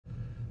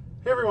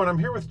Hey everyone, I'm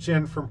here with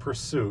Jen from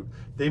Pursuit.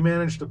 They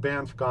manage the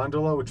Banff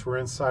Gondola, which we're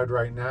inside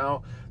right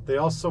now. They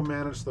also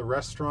manage the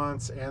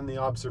restaurants and the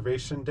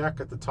observation deck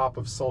at the top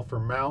of Sulphur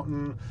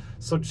Mountain.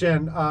 So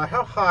Jen,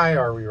 how high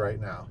are we right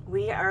now?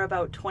 We are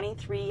about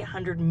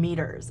 2,300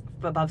 meters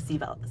above sea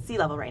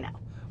level right now.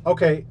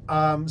 Okay,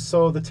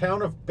 so the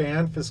town of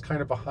Banff is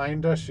kind of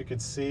behind us. You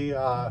could see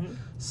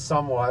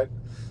somewhat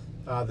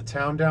the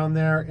town down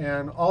there.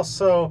 And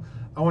also,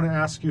 I want to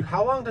ask you,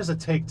 how long does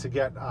it take to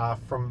get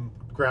from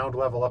ground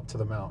level up to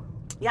the mountain?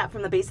 Yeah,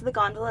 from the base of the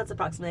gondola, it's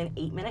approximately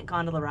an 8-minute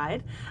gondola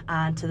ride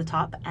to the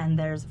top, and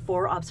there's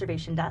 4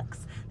 observation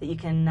decks that you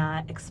can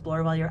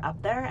explore while you're up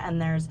there, and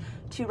there's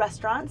 2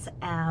 restaurants,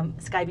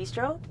 Sky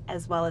Bistro,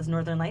 as well as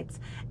Northern Lights,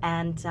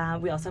 and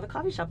we also have a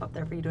coffee shop up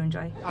there for you to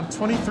enjoy. I'm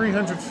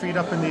 2,300 feet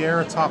up in the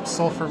air atop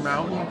Sulphur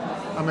Mountain.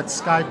 I'm at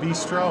Sky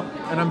Bistro,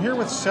 and I'm here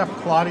with Chef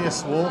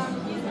Claudius Wolf.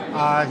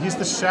 He's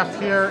the chef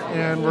here,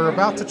 and we're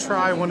about to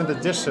try one of the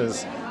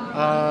dishes.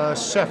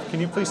 Chef,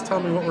 can you please tell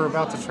me what we're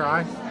about to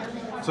try?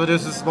 So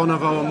this is one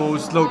of our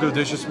most local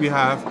dishes we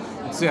have.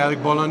 It's the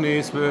elk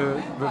bolognese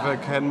with a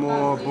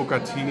Kenmore,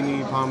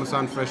 bucatini,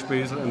 parmesan, fresh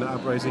basil, and the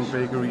uprising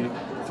bakery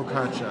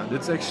focaccia.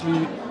 It's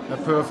actually a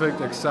perfect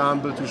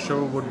example to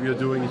show what we are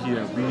doing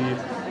here.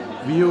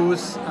 We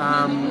use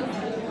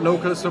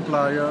local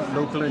supplier,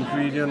 local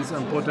ingredients,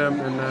 and put them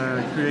in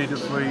a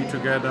creative way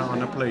together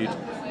on a plate.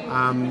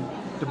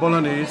 The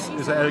bolognese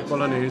is an elk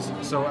bolognese,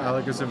 so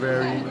elk is a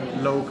very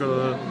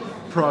local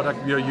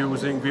product we are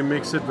using. We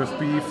mix it with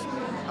beef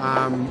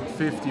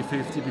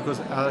 50-50 because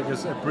elk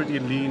is a pretty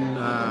lean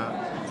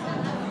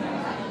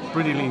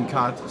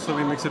cut. So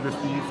we mix it with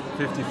beef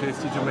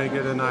 50-50 to make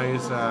it a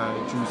nice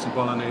juicy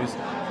bolognese.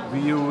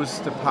 We use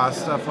the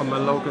pasta from a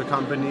local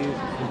company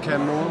in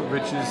Kenmore,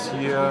 which is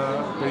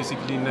here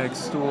basically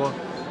next door.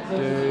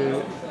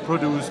 They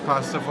produce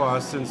pasta for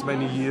us since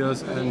many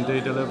years and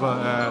they deliver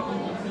an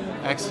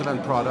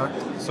excellent product,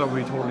 so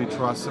we totally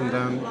trust in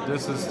them.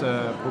 This is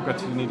the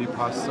bucatini di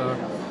pasta.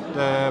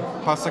 The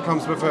pasta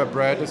comes with a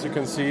bread, as you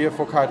can see, a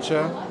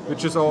focaccia,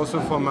 which is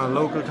also from a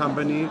local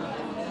company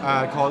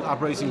called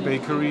Uprising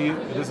Bakery.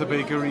 It is a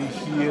bakery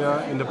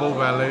here in the Bow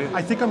Valley.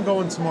 I think I'm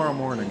going tomorrow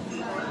morning.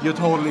 You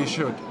totally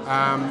should.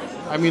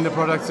 I mean, the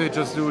products they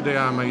just do, they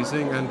are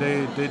amazing, and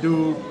they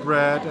do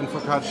bread and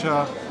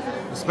focaccia,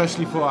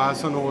 especially for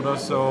us on order,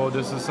 so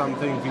this is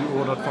something we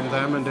ordered from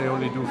them and they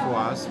only do for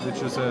us,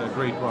 which is a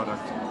great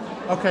product.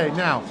 Okay,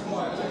 now,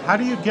 how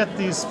do you get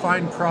these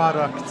fine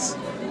products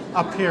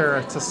up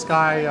here to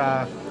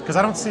Sky? Because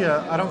I don't see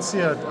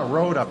a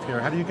road up here.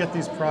 How do you get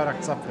these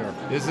products up there?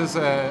 This is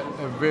a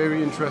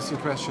very interesting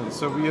question.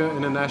 So we are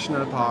in a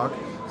national park,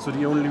 so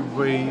the only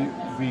way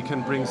we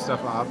can bring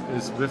stuff up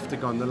is with the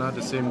gondola,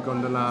 the same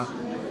gondola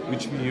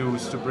which we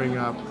use to bring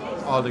up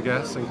all the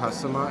guests and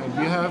customers. And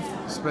we have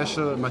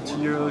special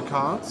material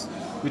carts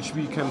which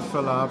we can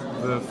fill up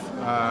with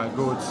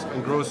goods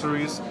and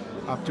groceries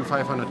up to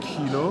 500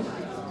 kilo.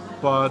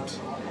 But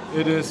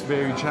it is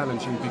very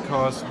challenging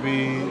because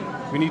we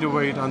need to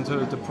wait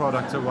until the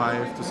product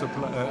arrive,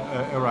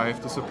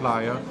 the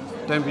supplier.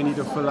 Then we need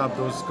to fill up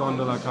those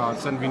gondola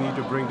carts and we need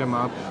to bring them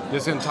up.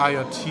 There's an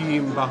entire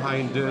team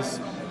behind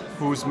this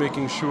who's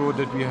making sure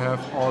that we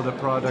have all the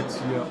products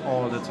here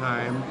all the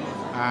time.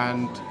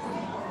 And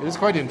it's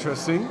quite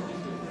interesting.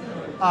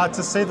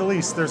 To say the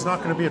least, there's not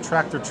going to be a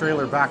tractor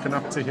trailer backing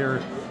up to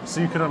here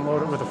so you can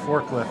unload it with a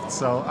forklift.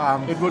 So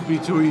it would be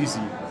too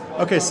easy.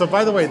 Okay, so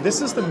by the way,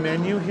 this is the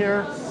menu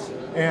here,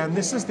 and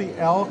this is the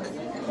elk,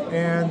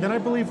 and then I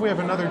believe we have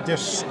another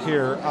dish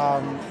here.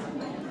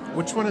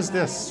 Which one is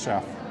this,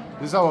 Chef?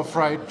 This is our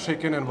fried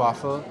chicken and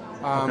waffle.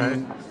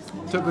 Okay.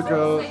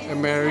 Typical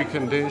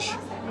American dish.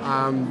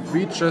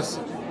 We just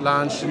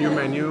launched a new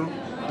menu.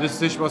 This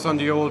dish was on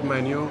the old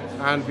menu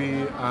and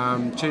we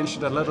changed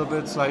it a little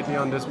bit slightly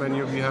on this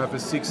menu. We have a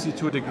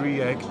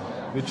 62-degree egg,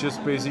 which is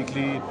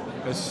basically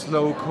a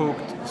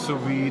slow-cooked sous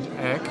vide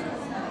egg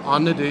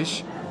on the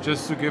dish,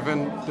 just to give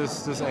in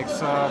this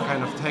extra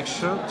kind of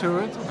texture to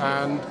it.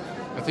 And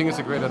I think it's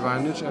a great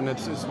advantage and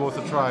it's worth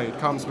a try. It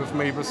comes with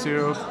maple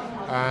syrup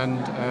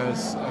and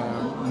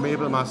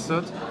maple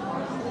mustard,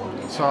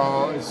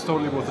 so it's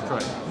totally worth a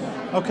try.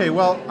 Okay,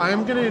 well,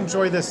 I'm going to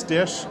enjoy this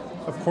dish,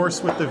 of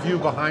course, with the view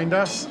behind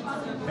us.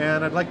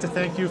 And I'd like to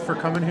thank you for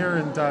coming here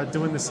and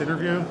doing this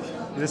interview.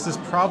 This is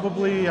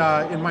probably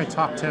in my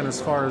top 10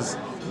 as far as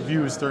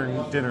views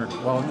during dinner.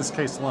 Well, in this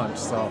case, lunch.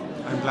 So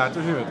I'm glad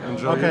to hear it.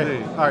 Enjoy your okay,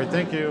 day. all right,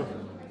 thank you.